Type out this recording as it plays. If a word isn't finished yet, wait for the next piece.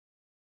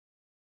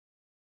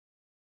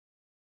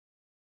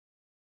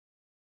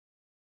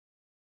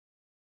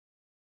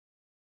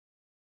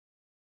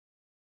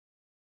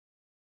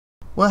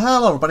Well,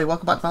 hello everybody,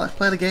 welcome back to my Let's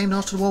Play the game,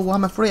 North to the World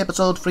Warhammer 3,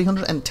 episode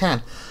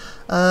 310.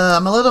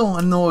 I'm a little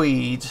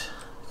annoyed,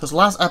 because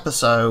last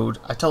episode,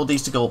 I told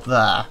these to go up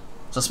there,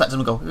 so I expected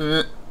them to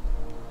go,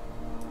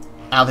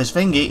 out of his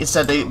thingy,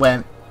 instead they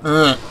went,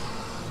 and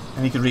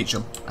he could reach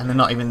them, and they're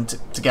not even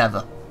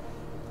together.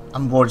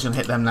 I'm worried he's going to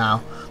hit them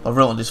now, but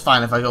Roland is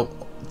fine if I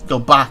go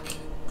back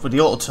for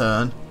the auto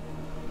turn,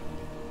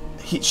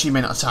 she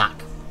may not attack.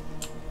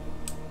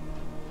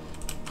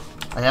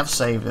 I have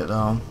saved it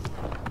though.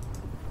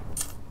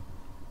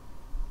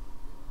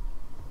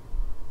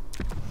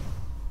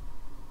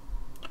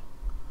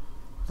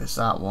 It's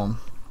that one.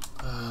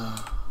 I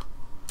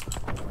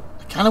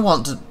kind of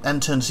want to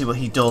end turn to see what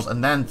he does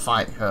and then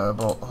fight her,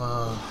 but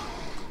I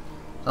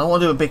don't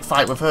want to do a big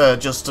fight with her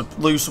just to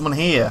lose someone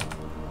here.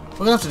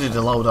 We're going to have to do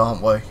the load,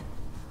 aren't we?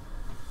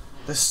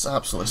 This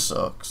absolutely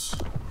sucks.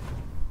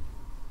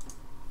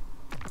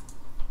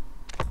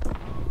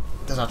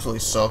 This absolutely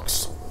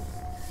sucks.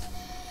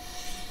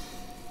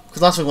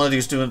 Because last thing we want to do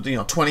is do a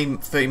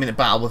 20-30 minute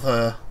battle with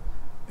her.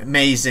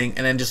 Amazing,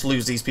 and then just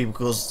lose these people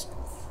because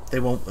they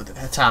won't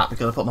attack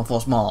because I put them on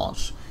forced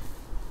march.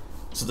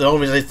 So the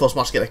only reason I did forced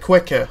march to get there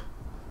quicker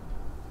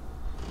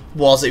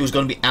was that he was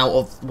going to be out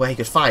of where he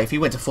could fight. If he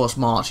went to forced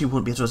march, he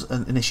wouldn't be able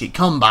to initiate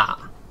combat.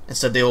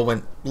 Instead, they all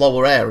went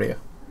lower area.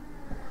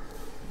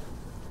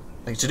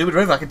 Like, to do with the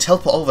river, I can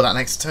teleport over that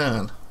next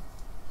turn.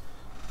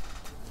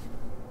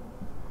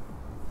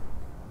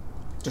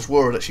 Just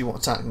worried that she won't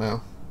attack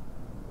now.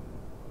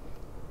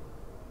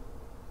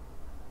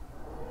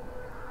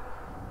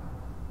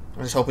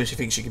 I'm just hoping she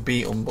thinks she can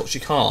beat him, but she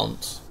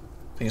can't.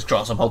 Fingers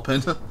crossed, I'm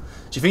hoping.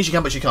 She thinks she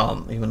can, but she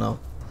can't, even though.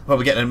 I'll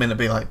probably get in a minute and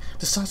be like,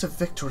 decisive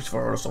victory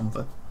for her or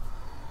something.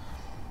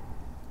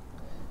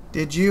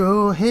 Did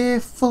you hear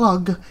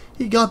Flog?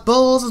 He got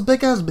balls as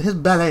big as his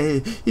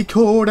belly. He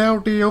called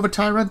out the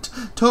over-tyrant,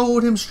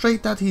 told him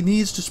straight that he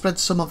needs to spread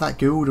some of that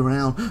gold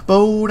around.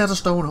 Bold as a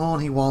stone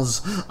horn he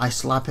was. I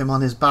slap him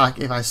on his back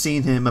if I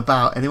seen him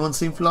about. Anyone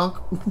seen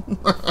Flog?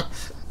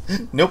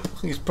 Nope,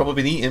 he's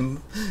probably been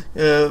eating,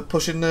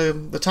 pushing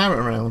the tyrant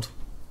around.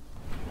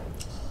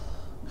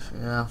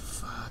 Yeah,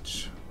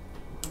 fudge.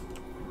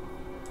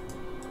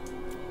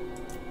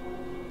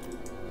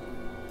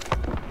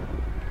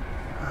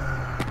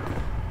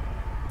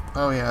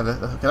 Oh yeah,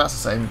 okay, that's the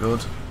same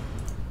good.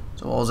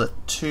 So what was it?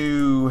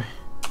 2,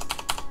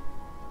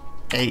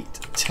 8,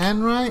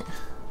 10, right?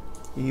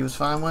 He was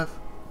fine with?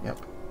 Yep.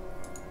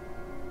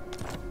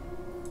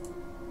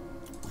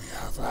 We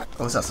have that.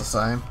 Oh, that's the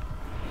same.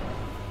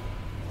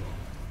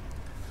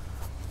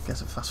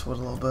 Guess it fast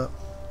forward a little bit.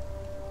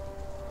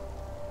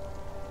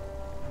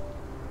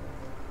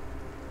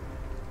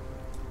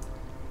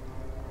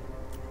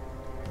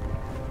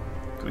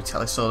 Could we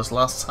tell I saw this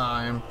last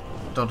time?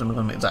 Don't think we're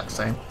going to make the exact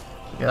same.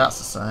 Yeah, that's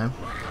the same.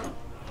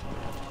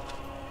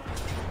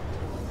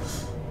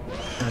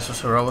 And this was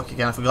heroic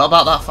again. I forgot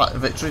about that fight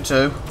victory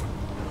too.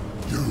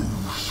 You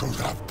should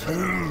have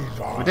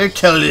killed us. We did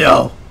kill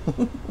you.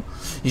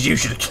 You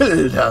should have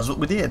killed us. What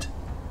we did.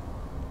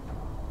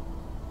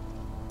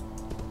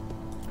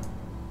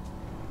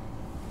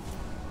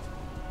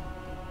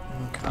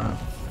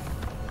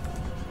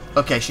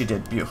 Okay, she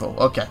did. Beautiful.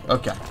 Okay,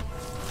 okay.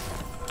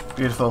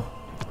 Beautiful.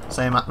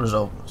 Same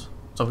result.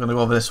 So we're going to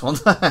go over this one.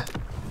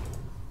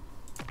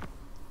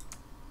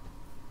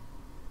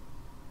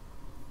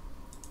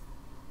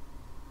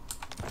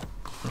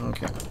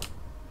 Okay.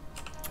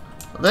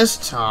 But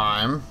this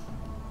time...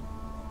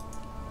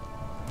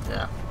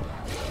 Yeah.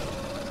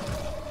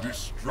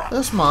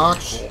 Let's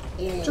march.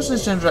 Just in the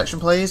same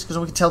direction, please, because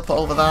we can teleport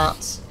over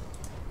that.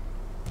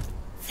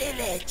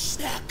 Viltch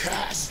the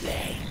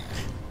Curseling.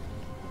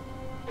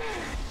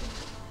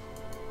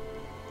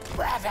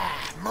 Brother,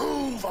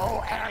 move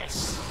or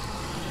else.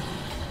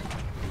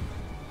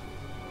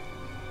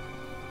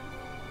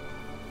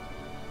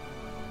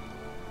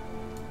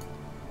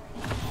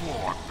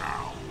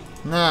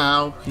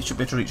 Now he should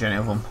be able to reach any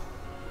of them.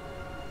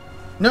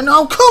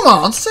 No, come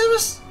on,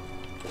 serious.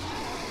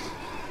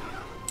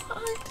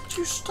 Why did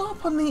you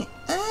stop on the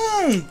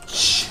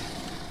edge?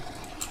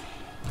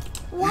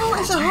 Why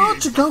is it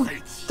hard to go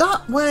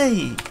that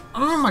way?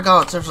 Oh my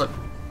god, seriously.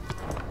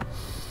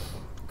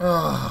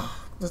 Ugh.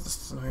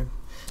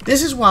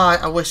 This is why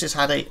I wish this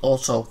had a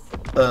auto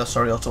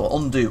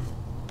undo.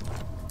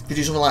 If you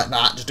do something like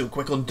that, just do a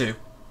quick undo.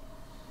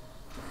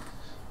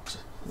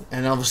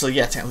 And obviously,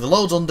 yeah, technically the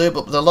load's undo,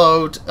 but the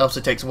load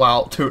obviously takes a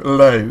while to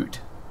load.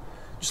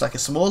 Just like a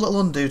small little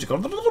undo to go,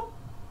 with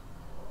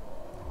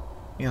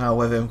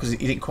him because he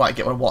didn't quite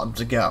get where I want him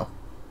to go.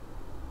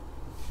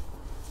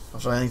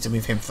 So I need to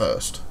move him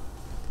first.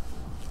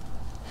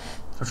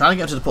 So I'm trying to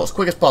get him to the port as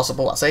quick as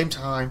possible. At the same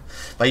time,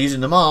 by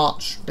using the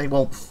march, they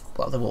won't.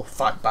 Well, they will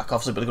fight back,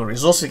 obviously, but they're going to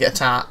resource to get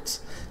attacked.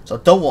 So I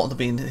don't want them to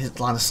be in his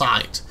line of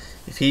sight.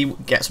 If he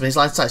gets in his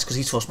line of sight, because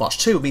he's forced march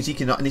 2, it means he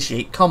cannot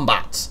initiate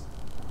combat.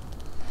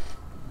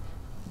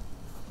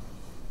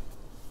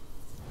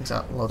 Things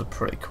that loaded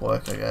pretty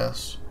quick, I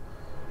guess.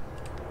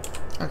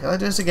 Okay, let's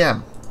do this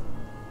again.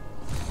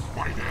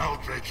 By the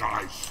eldritch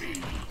I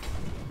see.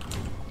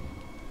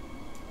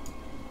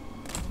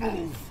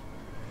 move.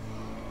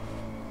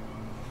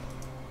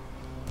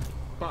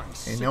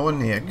 Ain't nowhere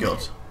near good.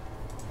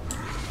 You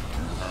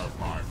have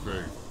my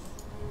faith.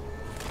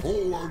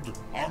 Forward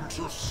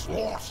unto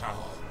slaughter.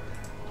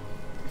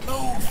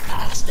 Move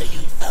faster, you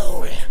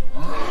fool.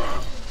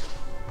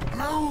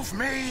 Move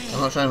me.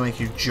 I'm not trying to make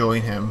you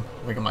join him.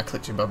 I think I might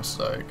click you by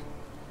mistake.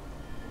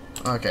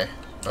 Okay,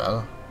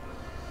 better.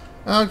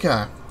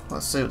 Okay,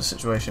 let's see what the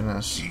situation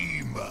is.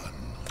 Demon.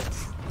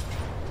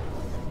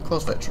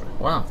 Close victory.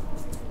 Wow.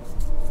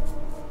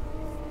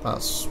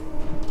 That's...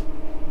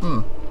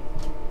 And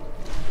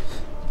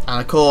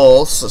of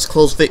course, it's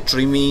close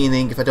victory,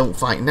 meaning if I don't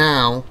fight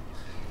now,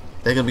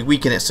 they're going to be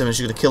weak in it, so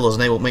she's going to kill us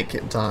and they won't make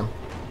it in time.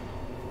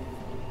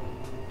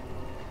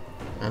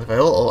 And if I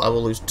auto, I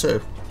will lose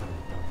 2.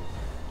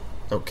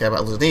 Don't care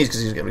about losing these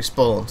because these get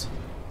respawned.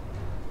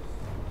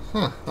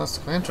 Huh, that's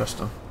quite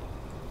interesting.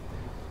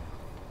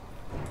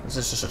 This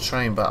is just a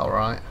train battle,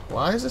 right?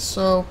 Why is this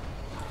so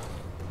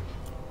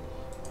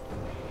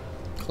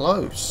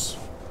close?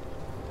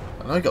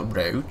 I know you got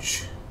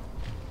Roach,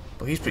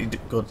 but he's pretty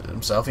good at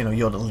himself. You know,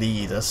 you're the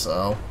leader,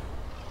 so.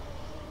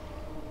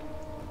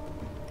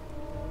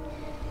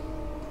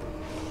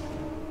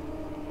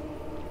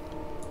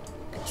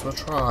 Guess we'll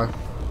try.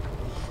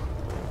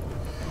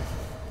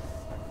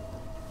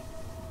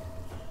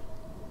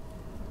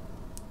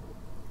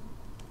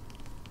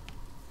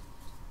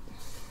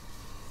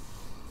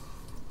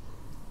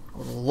 I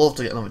would love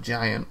to get another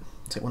giant.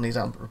 Take one of these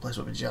out and replace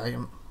it with a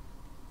giant.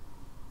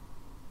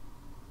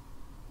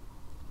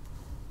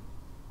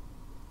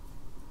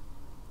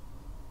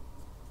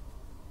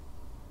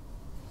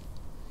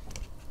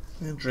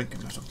 I'm drinking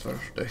this, I'm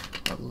thirsty.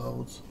 Like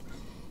loads.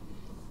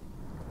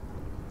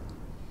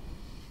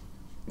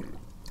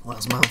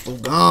 Last mouthful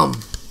gone.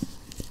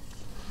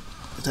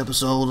 This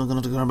episode, I'm gonna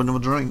have to grab another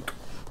drink.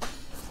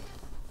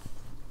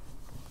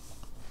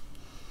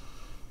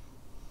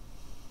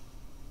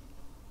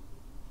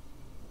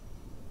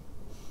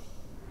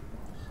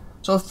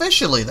 So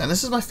officially then,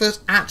 this is my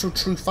first actual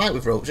true fight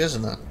with Roach,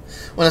 isn't it?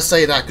 When I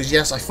say that, because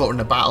yes, I fought her in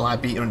the battle, I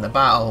beat her in the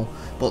battle,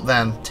 but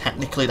then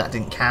technically that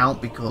didn't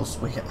count because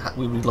we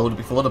reloaded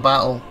before the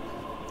battle.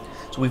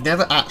 So we've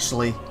never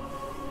actually,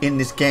 in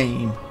this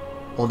game,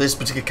 or this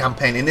particular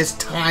campaign, in this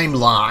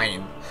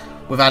timeline,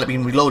 without it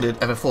being reloaded,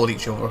 ever fought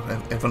each other,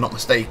 if I'm not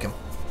mistaken.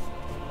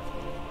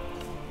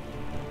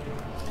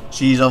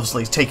 She's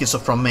obviously taking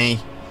stuff from me.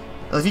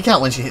 Well, if you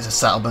count when she hits a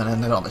settlement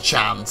and they don't have a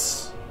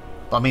chance.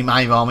 But I mean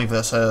my army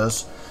versus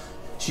hers.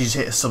 She's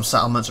hit some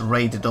settlements and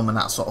raided them and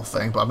that sort of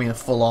thing. But I mean a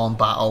full-on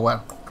battle,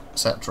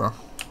 etc.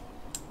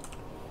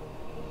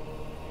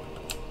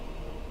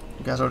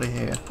 You guys already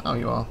here? Oh,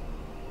 you are.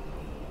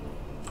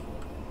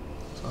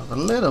 So I have a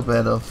little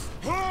bit of...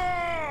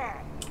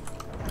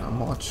 Not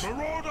much.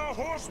 Marauder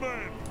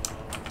horsemen!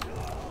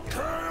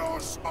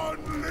 Chaos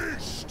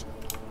unleashed!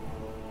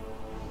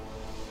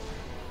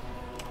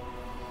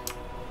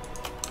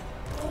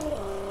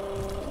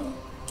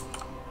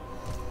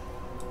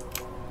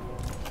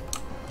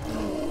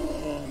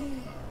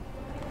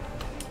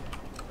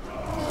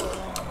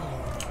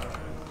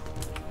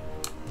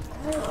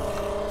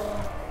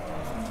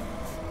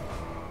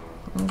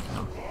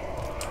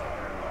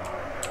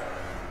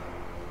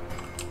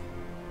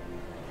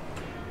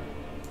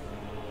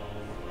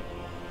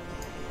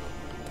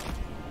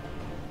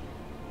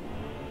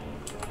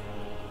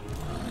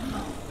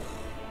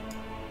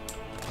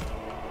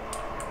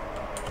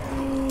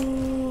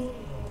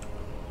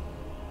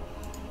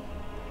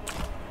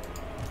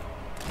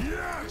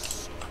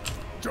 Yes!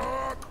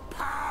 Dark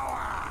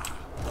power!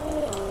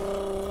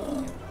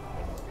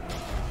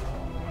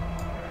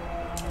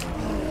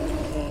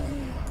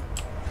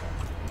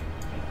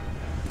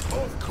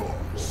 Of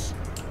course.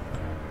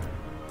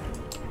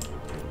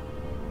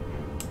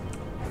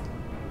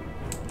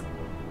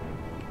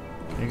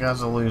 You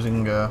guys are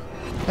losing, Hey,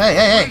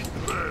 hey, hey!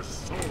 Their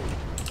souls.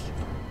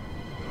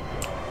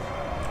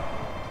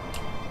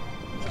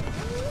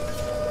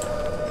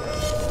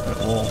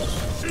 Wolves.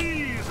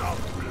 Seas of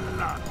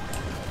blood.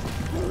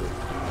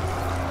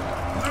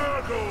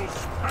 Nurgle's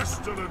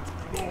pestilent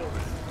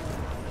glory.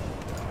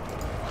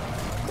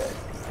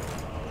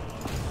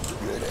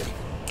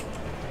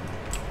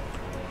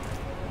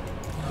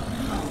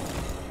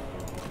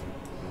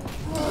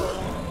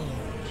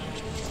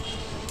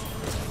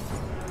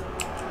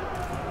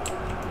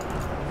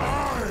 I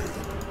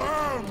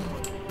am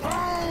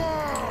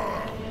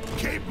power!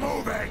 Keep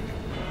moving!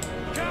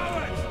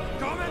 Cowards!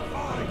 Come and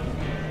fight!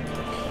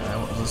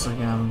 What was this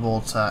again?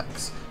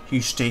 Vortex.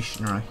 Huge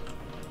stationary.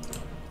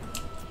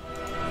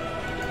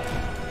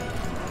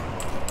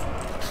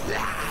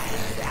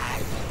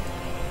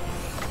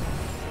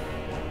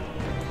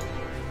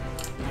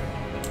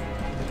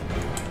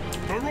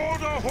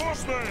 Marauder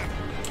horsemen!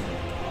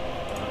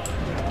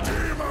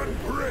 Demon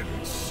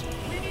prince!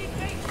 We need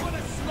things for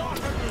the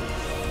slaughter!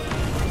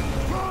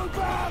 Fall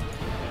back!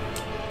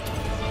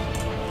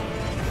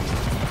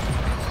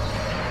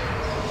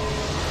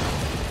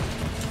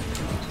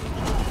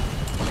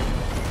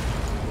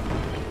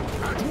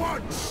 At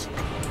once!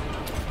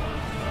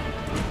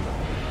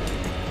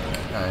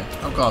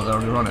 God, they're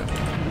already running.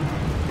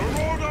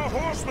 Marauder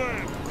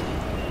horsemen!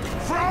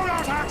 Throw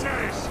out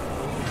axes!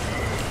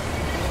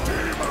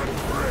 Demon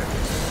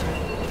prince!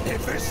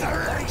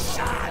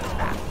 Evisceration!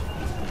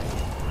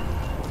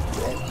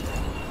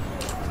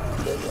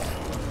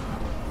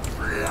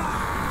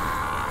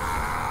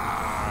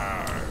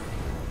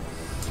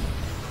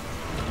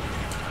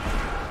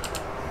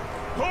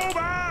 Pull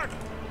back!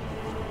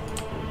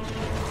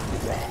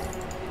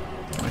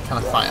 They're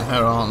kind of fighting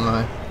her, aren't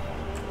they?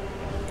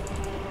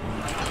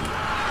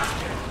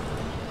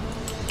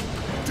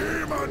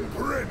 Demon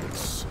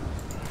prince!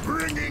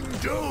 Bringing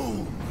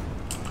doom!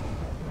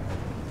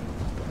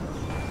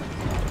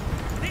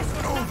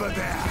 Over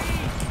there!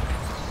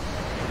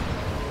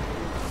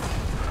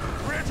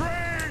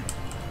 Retreat!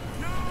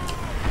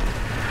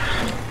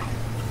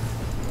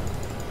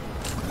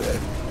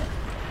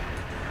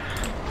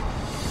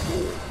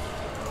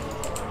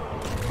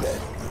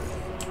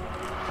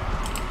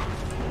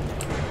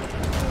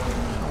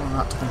 I want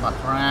that to come back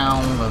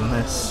round and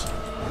this.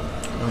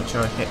 Make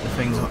sure I hit the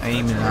things I'm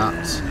aiming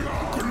at.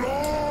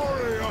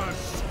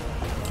 Glorious!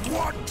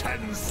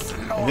 Wanton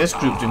slaughter! This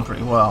group's doing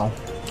pretty well.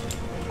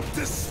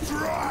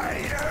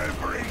 Destroy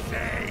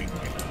everything!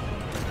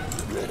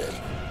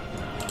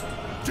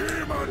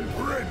 Demon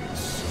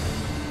Prince!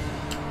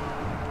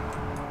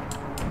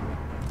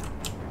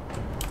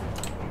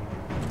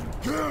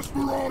 Yes,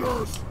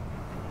 marauders!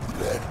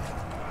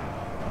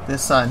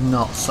 This side,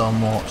 not so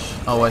much.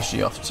 Oh, where's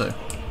she off to?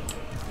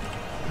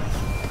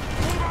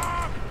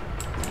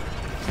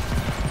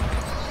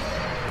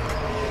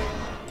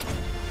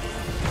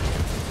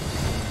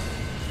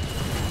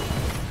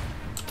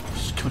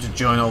 She's coming to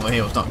join over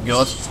here, it's not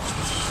good.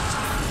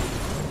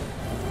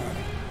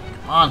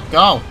 Come on,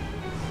 go!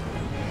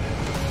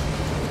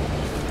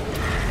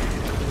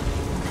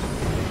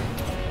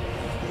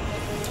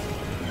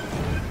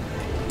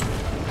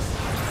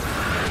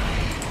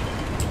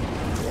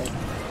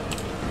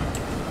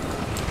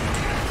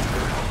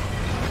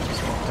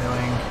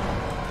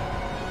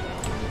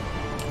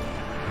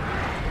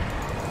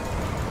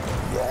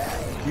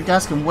 If you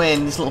guys can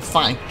win this little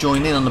fight and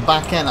join in on the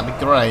back end, that'd be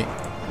great.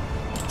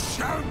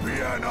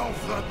 Champion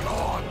of the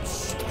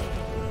gods!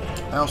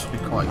 That else would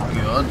be quite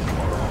good.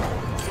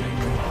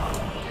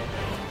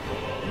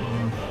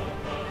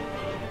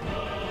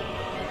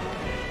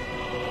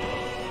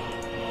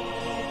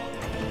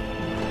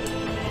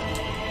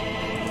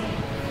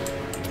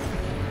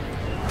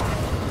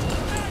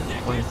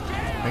 Please,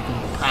 make them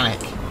panic.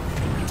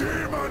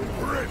 Demon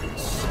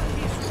Prince!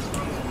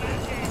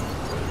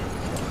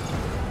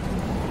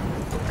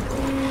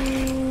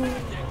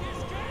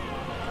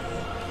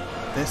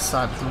 This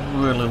side is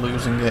really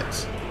losing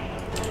it.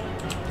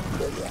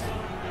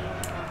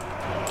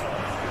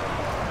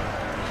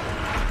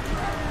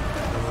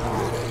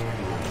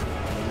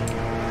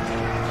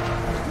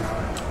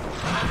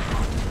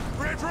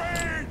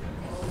 Retreat!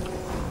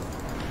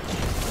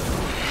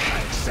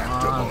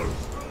 Acceptable!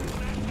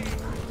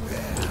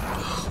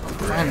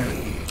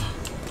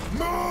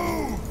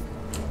 Move!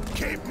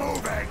 Keep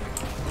moving!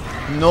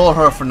 Ignore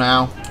her for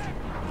now.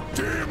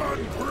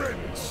 Demon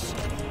Prince!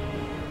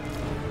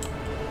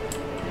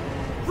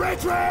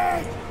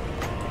 Retreat!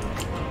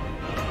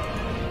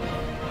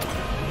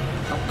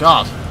 Oh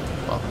God!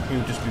 Well, he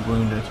would just be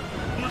wounded.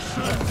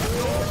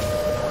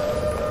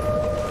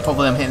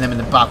 Probably them hitting them in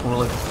the back will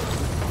really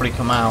freak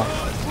them out.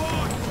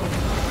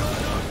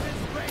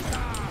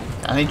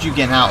 I need you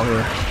getting out of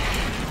here.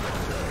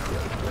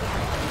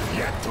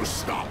 Yet to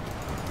stop.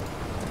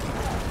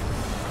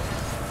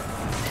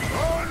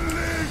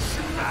 Unleash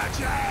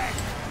magic!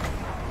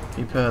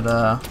 Keep her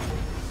there.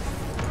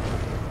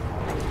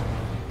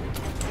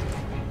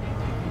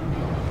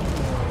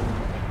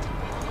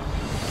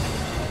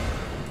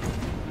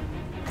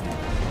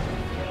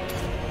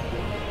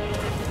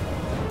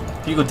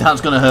 If you go down,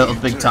 it's going to hurt us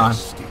big time.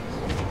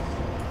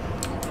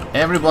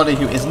 Everybody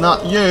who is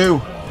not you!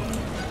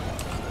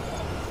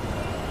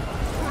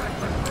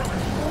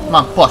 Come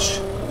on, push!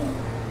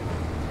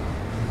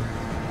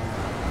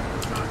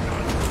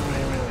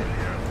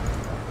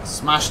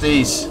 Smash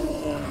these!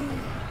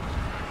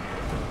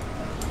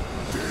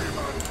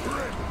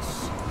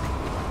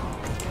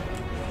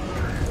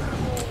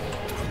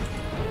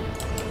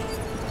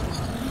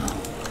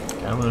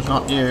 Okay, well, it's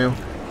not you.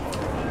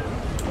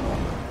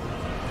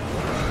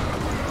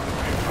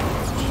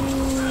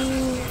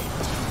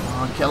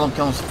 Kill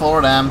them, 4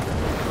 of them.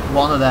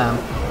 1 of them.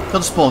 Kill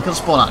the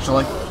spawn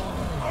actually.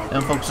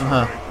 Don't focus on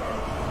her.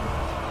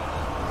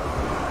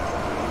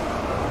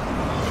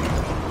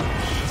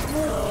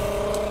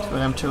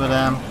 Two of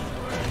them.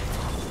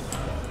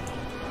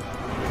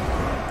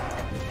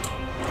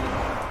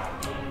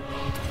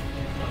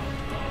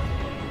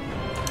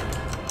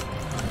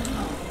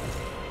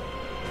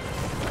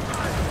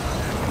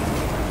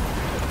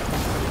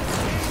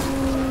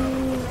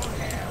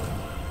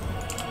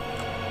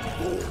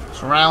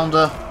 Surround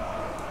her.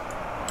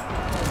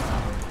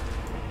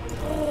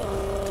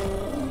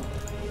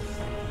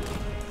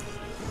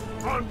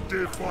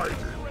 Undivided.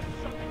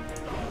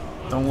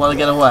 Don't let her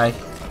get away.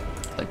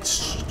 Like,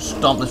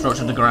 stomp this roach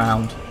to the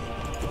ground.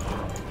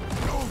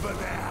 Over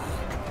there.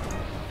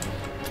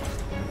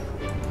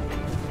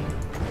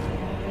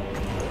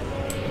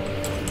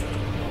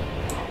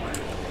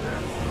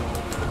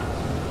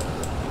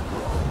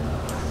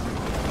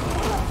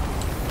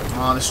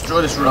 Oh,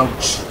 destroy this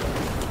roach.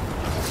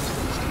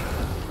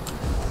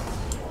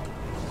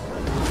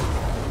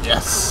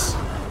 Yes.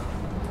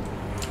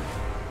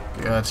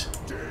 Good.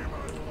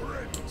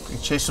 If we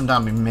chase them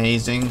down, it'd be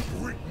amazing.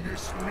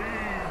 Witness me.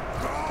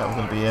 That we're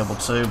going to be able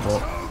to,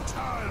 but...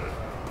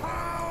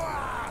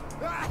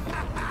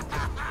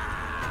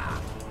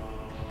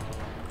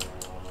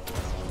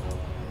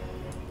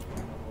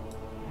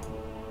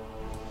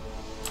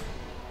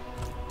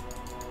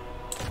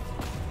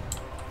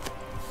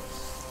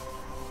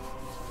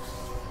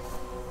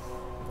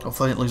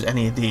 Hopefully I didn't lose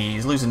any of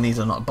these. Losing these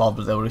are not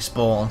bothered, they'll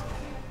respawn.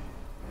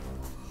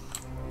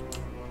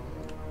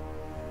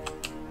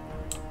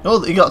 Oh,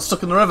 he got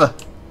stuck in the river.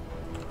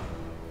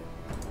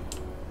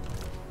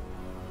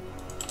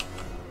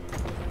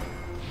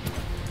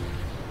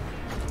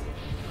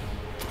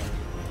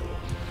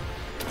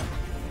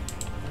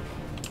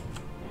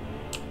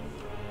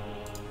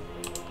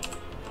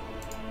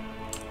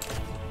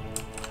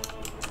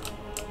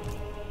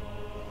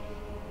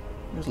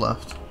 Who's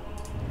left?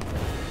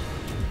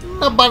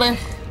 Nobody.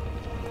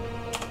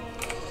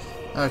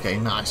 Okay,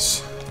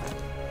 nice.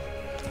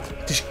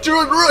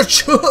 Destroy the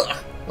roach!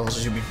 Also,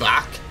 she'll be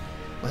back.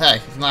 But hey,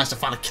 it's nice to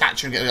find a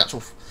catcher and get the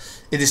actual,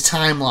 in this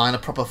timeline, a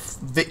proper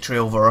victory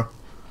over her.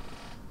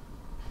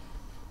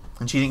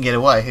 And she didn't get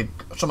away.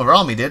 Some of her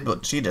army did,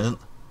 but she didn't.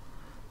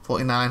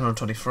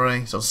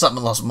 49,123. So the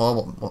settlement lost more,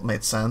 what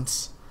made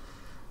sense.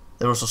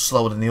 They were also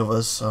slower than the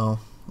others, so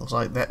looks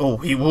like that. Oh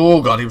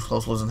god, he was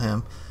close to losing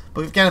him.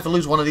 But again, if I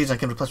lose one of these, I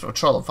can replace it with a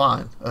troll. I'm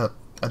fine.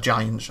 A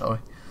giant, sorry.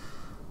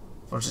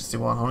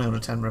 461, only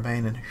 110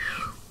 remaining.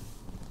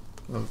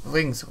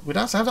 Things we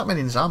don't have that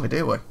many in this army,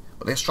 do we?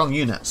 But they're strong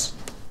units.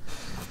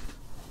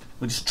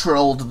 We just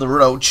trolled the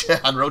roach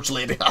and roach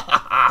lady.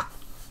 The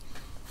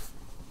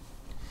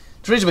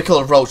reason we call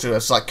her roach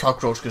is like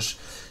cockroach because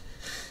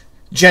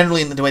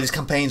generally in the way this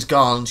campaign's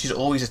gone, she's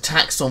always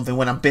attacked something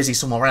when I'm busy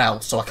somewhere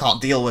else, so I can't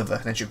deal with her.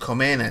 And then she'll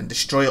come in and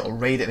destroy it or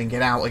raid it and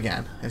get out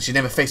again. And she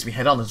never faced me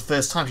head on. It's the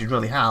first time she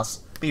really has.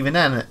 But even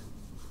then, it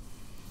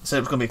said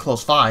it was going to be a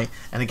close fight.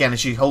 And again, if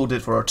she held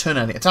it for her turn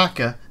and attack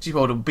her, she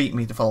would have beat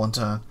me the following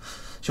turn.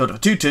 If she held it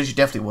for 2 turns, she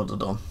definitely would have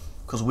done.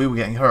 Because we were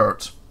getting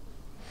hurt.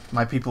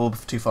 My people were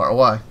too far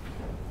away.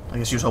 I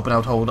guess she was hoping I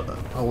would hold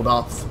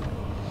off.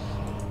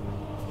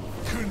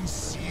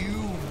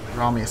 Consume.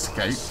 Her army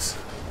escaped.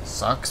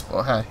 Sucks,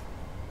 but hey.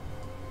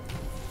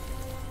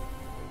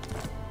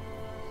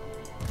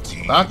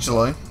 But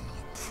actually,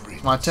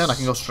 it's my turn. I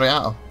can go straight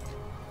at her.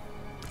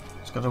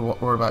 Just got to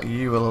worry about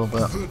you a little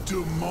bit. The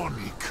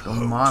demonic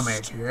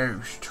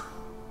ghost.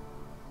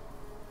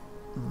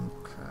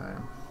 Okay.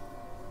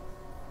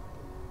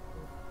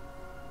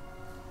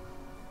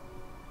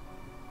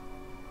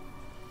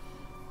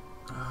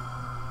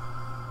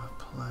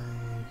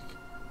 Plague.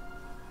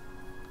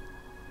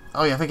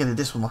 Oh yeah, I think I did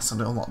this one last time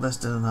to unlock this,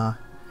 didn't I?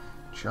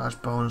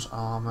 Charge bonus,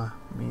 armor,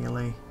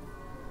 melee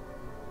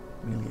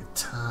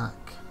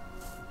attack.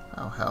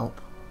 That'll help.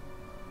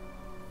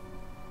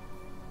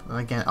 But then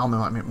again, armor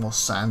might make more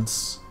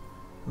sense.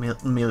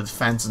 Melee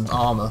defense and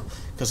armor,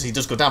 because he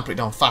does go down pretty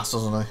darn fast,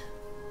 doesn't he?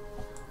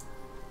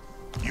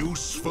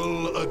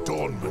 useful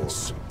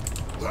adornments.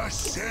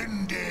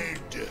 Ascended.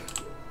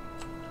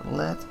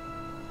 Let.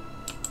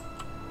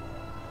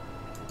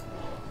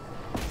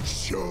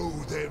 Show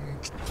them.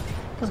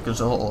 I could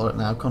just auto it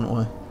now, couldn't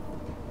we?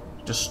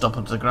 Just stomp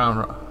onto the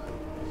ground.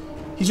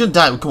 He's gonna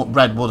die. It would come up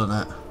red, wouldn't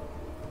it?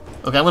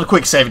 Okay, I'm gonna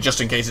quick save it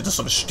just in case it does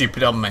something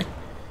stupid on me.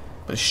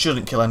 But it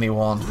shouldn't kill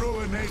anyone.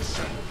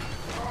 Ruination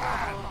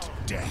and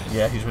death.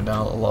 Yeah, he's been down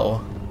a little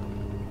lower.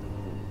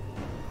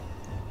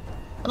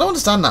 I don't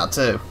understand that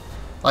too.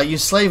 Like, you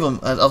slave him,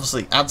 and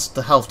obviously adds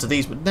the health to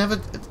these, but never,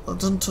 it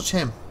doesn't touch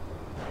him.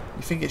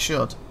 You think it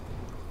should?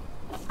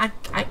 I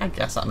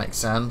guess that makes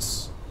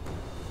sense.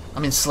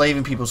 I'm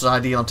enslaving people's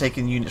idea on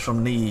taking units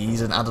from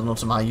these and adding them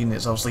to my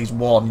units. Obviously, he's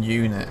one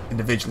unit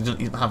individually. He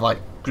doesn't even have like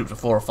groups of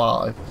 4 or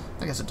 5.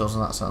 I guess it does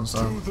in that sense.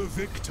 So. To the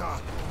victor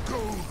go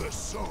the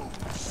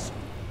souls.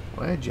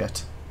 Where'd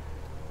yet?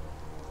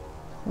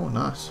 Oh,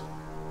 nice.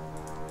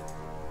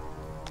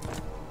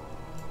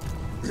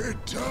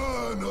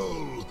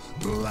 Eternal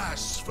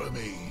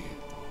blasphemy.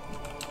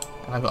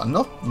 And I've got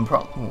enough.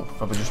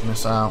 Probably just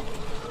miss out.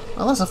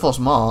 Unless I force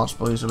March,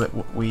 but he's a bit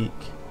weak.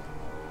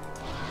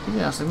 Did he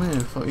actually move? I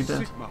thought he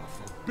did. Sigma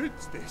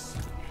forbids this.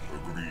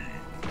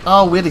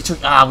 Oh, we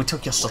took. We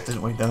took your stuff,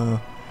 didn't we? No.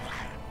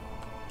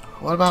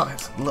 What about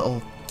his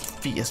little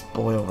fetus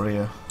boy over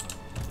here?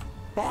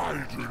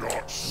 I do not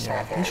Yeah,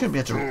 suffer. he shouldn't be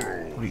able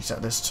to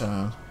reset this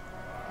turn.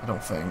 I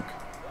don't think.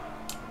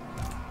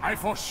 I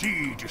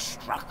foresee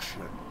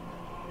destruction.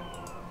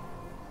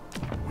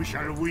 We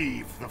shall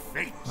weave the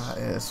fates. That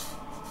is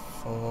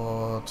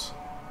Ford.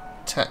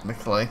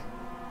 Technically.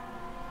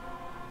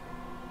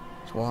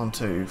 1,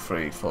 2,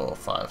 3, 4,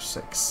 5,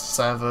 6,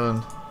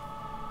 7.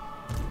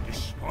 The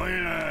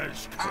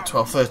spoilers come.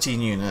 12,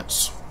 13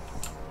 units.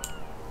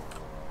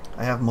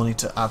 I have money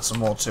to add some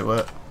more to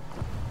it.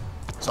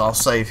 So I'll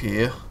save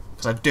here.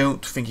 Because I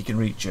don't think he can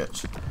reach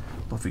it.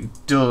 But if he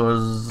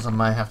does, I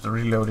might have to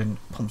reload and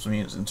pump some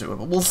units into it.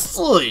 But we'll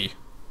see!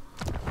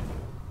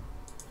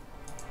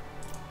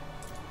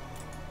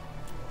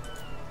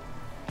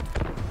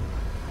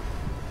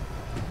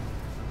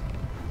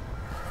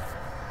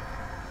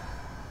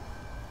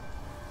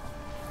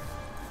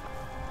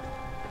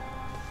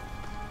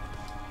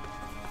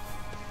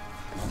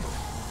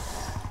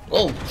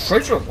 Oh,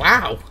 straight through!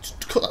 Wow!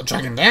 Just cut that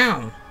dragon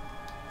down!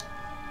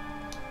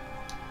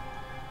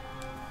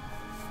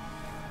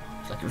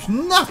 It's like it was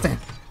nothing!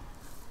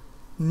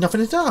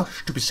 Nothing at all,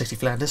 stupid sexy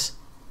Flanders.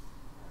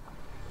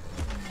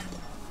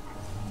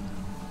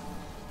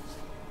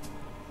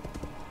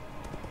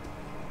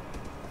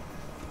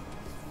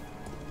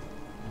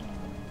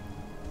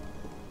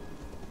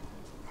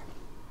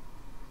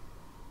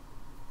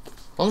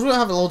 As long as we don't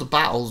have a load of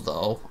battles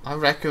though, I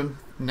reckon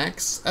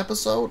next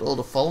episode, or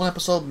the following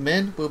episode,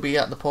 Min will be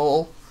at the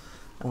portal,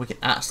 and we can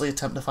actually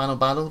attempt the final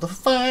battle, the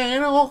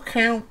final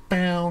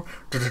countdown,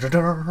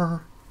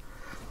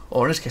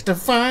 or in this case, the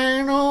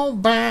final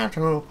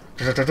battle.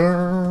 It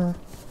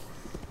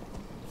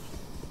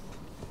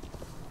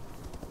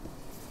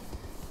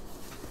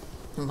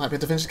might be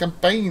to finish the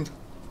campaign,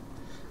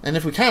 and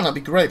if we can, that'd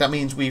be great. That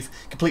means we've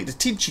completed the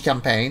Teachy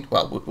campaign.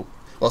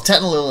 Well,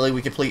 technically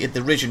we completed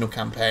the original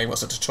campaign,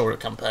 what's the tutorial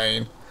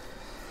campaign,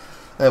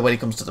 when it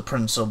comes to the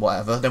prince or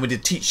whatever. Then we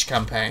did Teach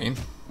campaign,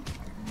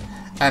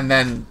 and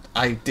then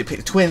I did pick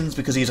the twins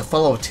because he's a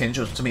follower of Tinch,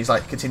 which to me is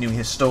like continuing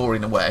his story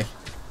in a way.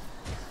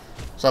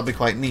 So that'd be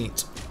quite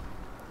neat.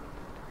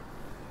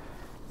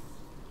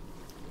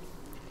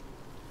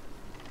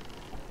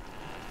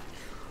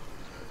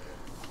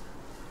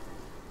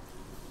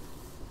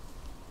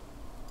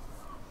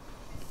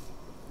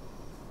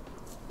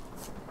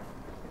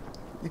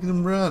 Look at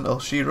him run. Oh,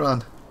 she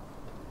run.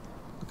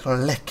 Look at her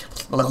lick.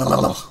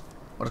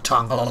 What a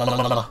tongue.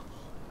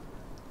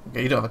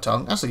 Okay, you don't have a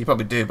tongue. Actually, you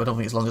probably do, but I don't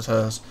think it's as long as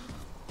hers.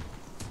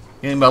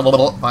 You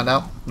can find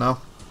out? No?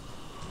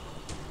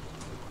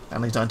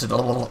 Emily's not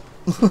into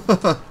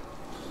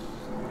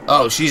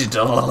oh, she's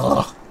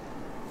into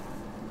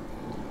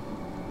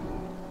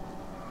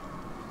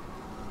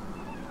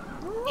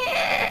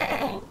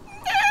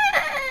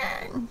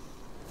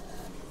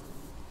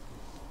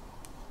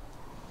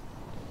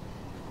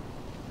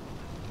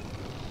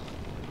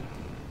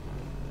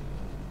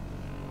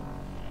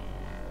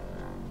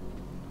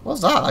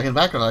what's that? Like in the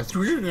background, like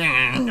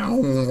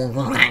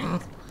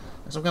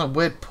some kind of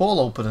weird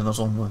portal opening or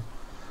something.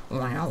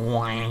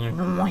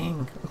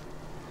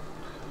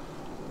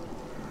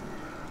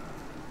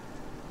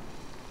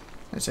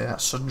 Let's say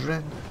that's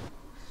Sundrin.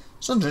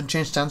 Sundrin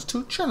change stance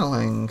to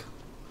channeling.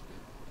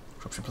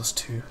 Corruption plus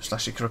 2 /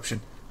 your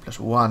corruption plus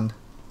 1.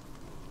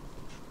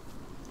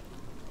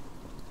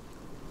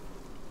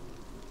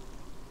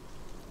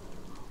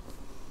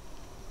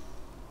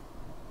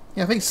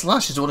 Yeah, I think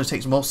Slash is the one who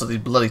takes most of these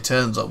bloody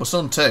turns up. We're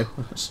Sun too.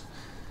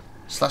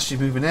 Slash is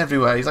moving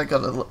everywhere. He's like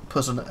got a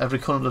person at every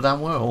corner of the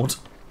damn world.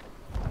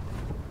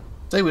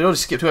 See, we already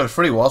skipped whoever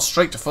 3 was,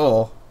 straight to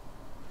 4.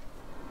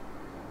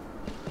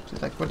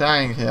 It's like we're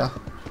dying here.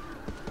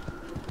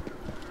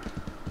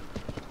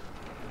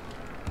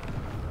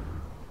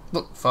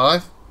 Look,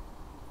 5.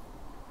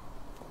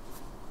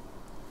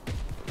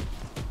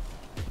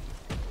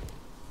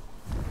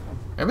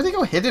 Everything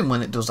got hidden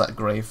when it does that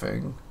grey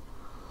thing.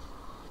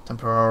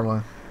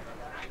 Temporarily.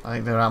 I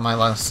think they're out of my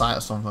line of sight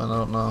or something, I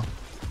don't know.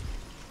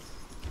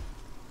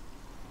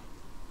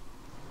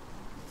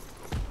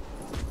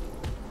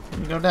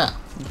 You go down.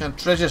 You can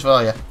treasures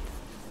for you.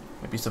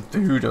 Maybe some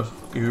food or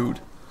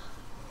good.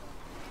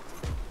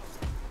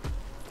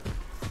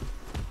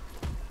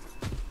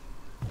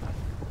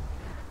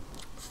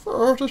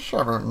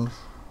 47.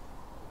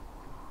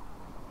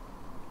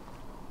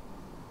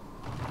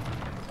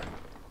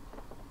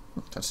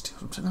 That's steal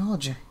some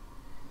technology.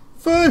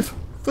 5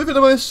 in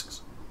the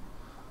mix.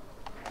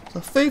 So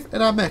 5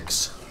 in our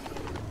mix.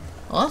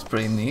 Oh, that's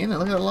pretty neat.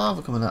 Look at the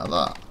lava coming out of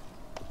that.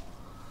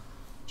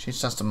 She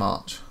just has to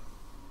march.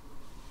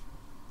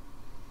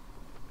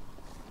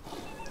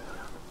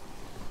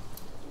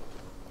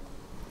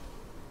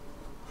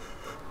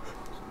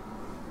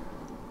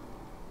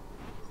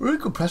 Really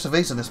good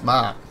preservation on this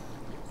map.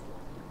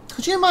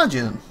 Could you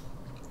imagine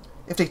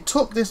if they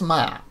took this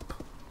map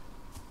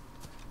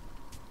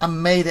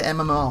and made it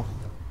MMO?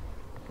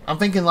 I'm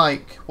thinking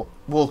like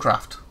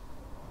Warcraft.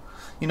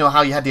 You know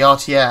how you had the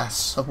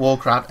RTS of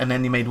Warcraft and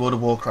then you made World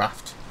of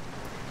Warcraft.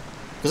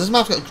 Because this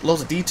map's got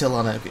loads of detail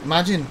on it.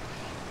 Imagine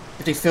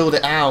if they filled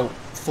it out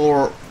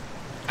for,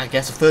 I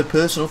guess, a third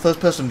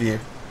person view.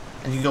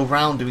 And you can go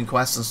around doing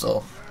quests and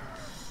stuff.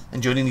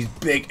 And joining these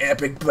big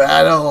epic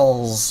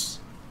battles.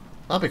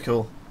 That'd be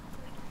cool.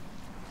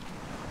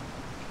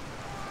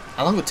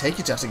 How long would it take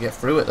you to actually get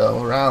through it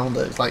though, around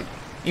it? It's like,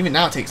 even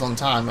now it takes a long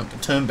time,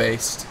 like turn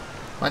based.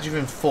 Imagine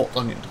you've been fought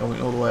on it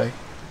going all the way.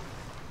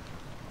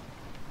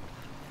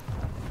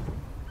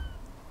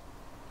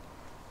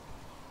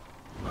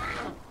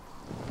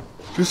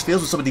 just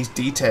feels with some of these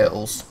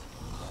details.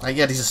 Like,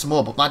 yeah, these are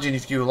small, but imagine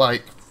if you were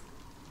like,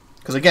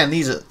 because again,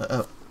 these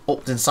are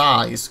upped in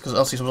size, because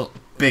obviously some are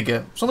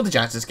bigger. Some of the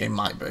giants in this game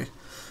might be,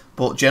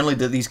 but generally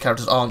these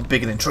characters aren't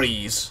bigger than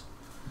trees.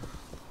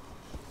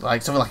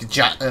 Like something like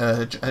I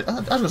was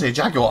gonna say a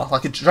jaguar,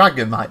 like a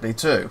dragon might be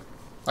too.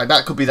 Like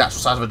that could be the actual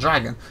size of a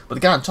dragon, but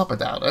the guy on top, I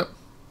doubt it.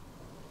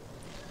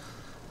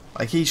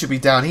 Like he should be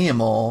down here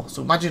more.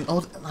 So imagine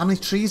how many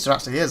trees there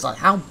actually is. Like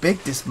how big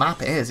this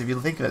map is if you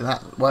think of it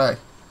that way.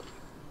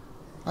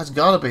 That's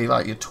gotta be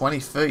like your 20,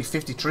 30,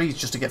 50 trees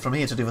just to get from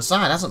here to the other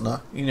side, hasn't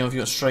there? You know, if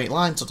you're a straight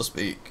line, so to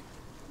speak.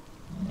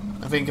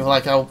 I think of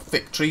like how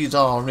thick trees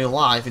are in real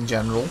life in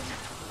general.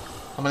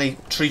 How many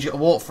trees you have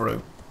to walk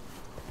through.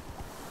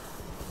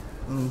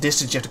 And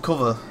distance you have to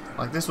cover.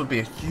 Like this would be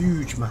a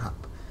huge map.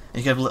 And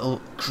you can have little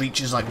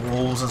creatures like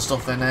wolves and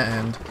stuff in it,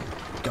 and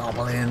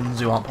goblins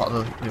who aren't part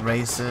of the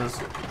races.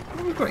 That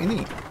would be pretty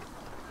neat.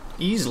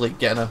 Easily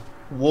getting a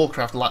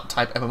Warcraft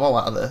type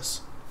MMO out of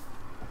this.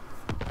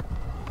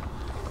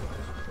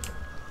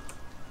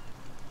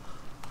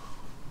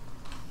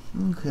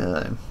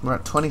 Okay, we're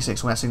at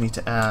 26. We actually need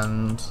to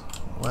end.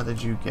 Where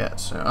did you get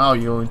to? Oh,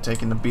 you're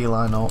taking the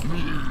beeline up.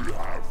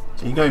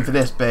 So you're going for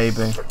this,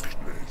 baby.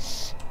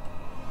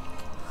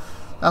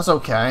 That's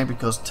okay,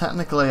 because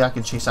technically I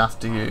can chase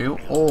after you,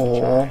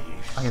 or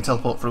I can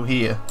teleport through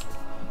here.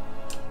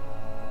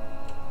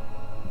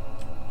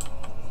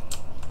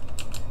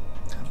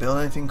 Can I build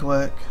anything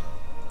quick?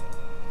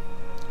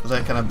 Because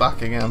they're kind of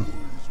back again.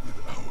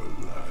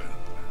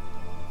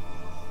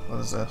 What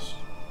is this?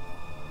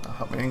 That'll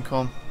help me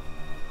income.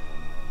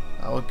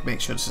 I would make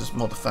sure this is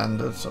more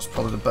defended, so that's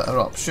probably the better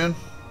option.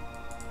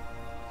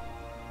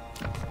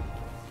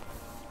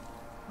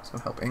 That's going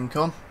to help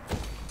income.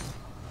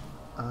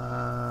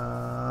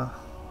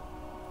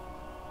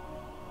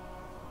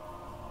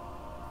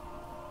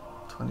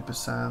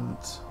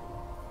 20%.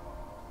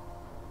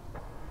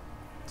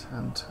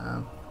 10.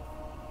 So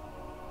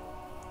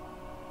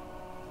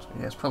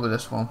yeah, it's probably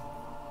this one.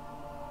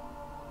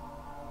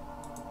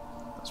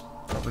 That's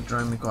probably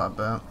drained me quite a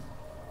bit.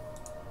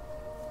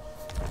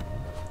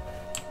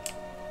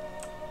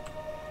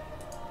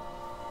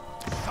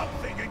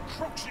 Something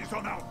encroaches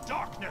on our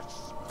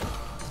darkness.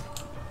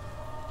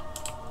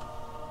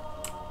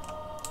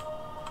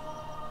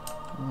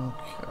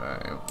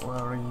 Okay, where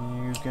are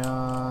you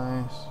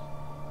guys?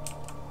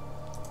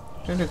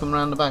 Trying to come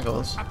around the back of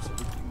us.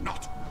 Absolutely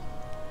not.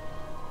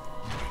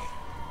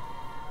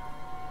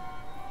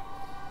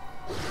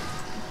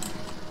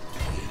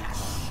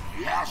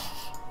 Yes.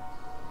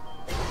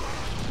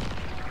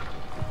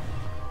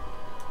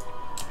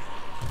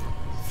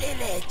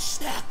 Viltch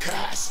the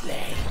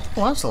Curseling.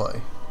 Oh,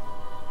 absolutely.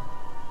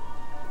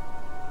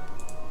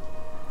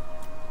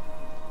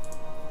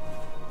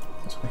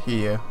 So we're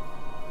here.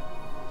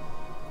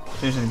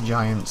 There's any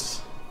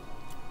giants.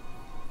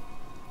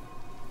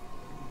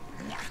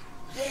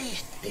 They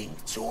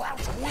think to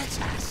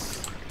outwit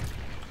us.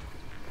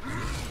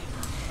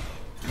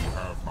 You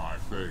have my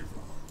favor.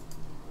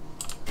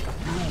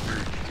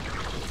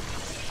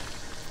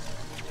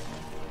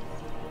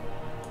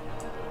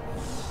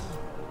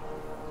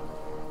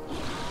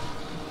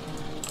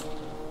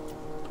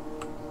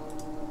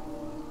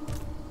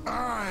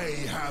 I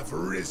have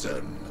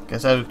risen.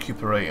 Guess I'd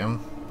recuperate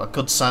them. But I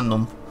could send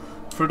them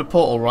through the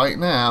portal right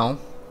now.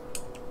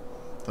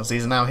 Because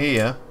these are now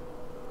here.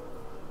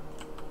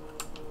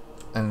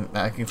 And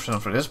I can send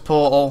them through this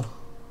portal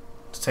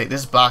to take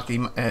this back,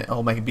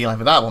 or make a beeline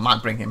for that one,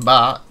 might bring him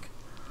back.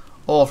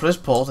 Or for this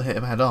portal to hit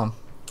him head on.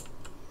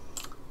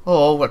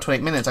 Or we're at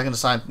 28 minutes, I can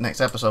decide next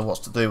episode what's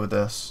to do with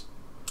this.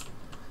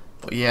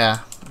 But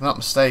yeah, if I'm not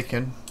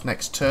mistaken,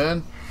 next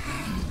turn,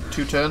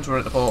 2 turns, we're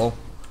at the portal.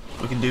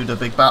 We can do the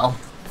big battle.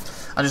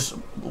 I just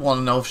want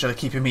to know if should I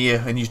keep him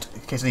here in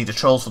case I need the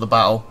trolls for the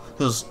battle.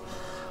 Because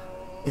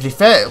if he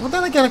fail, well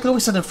then again I can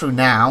always send him through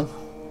now.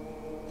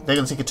 They're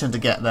going to take a turn to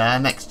get there.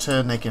 Next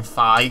turn they can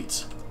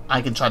fight.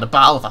 I can try to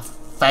battle. If I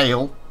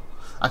fail,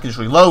 I can just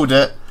reload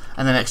it.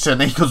 And the next turn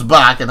he comes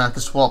back and I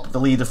can swap the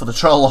leader for the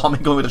troll army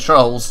going with the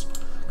trolls.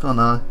 Can't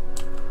I?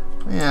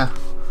 Yeah,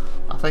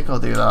 I think I'll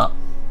do that.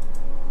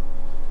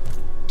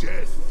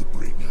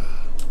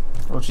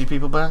 Deathbringer. Brought you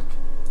people back?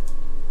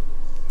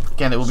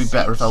 Again, it would be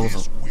better if I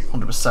was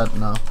 100%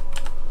 now.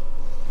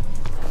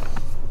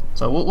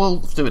 So we'll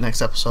do it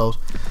next episode.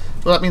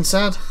 With that being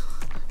said,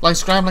 like,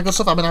 subscribe, and that good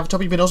stuff. I've been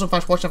IVATOPIA. You've been awesome.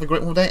 Thanks for watching. Have a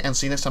great one day, and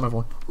see you next time,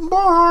 everyone.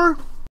 Bye!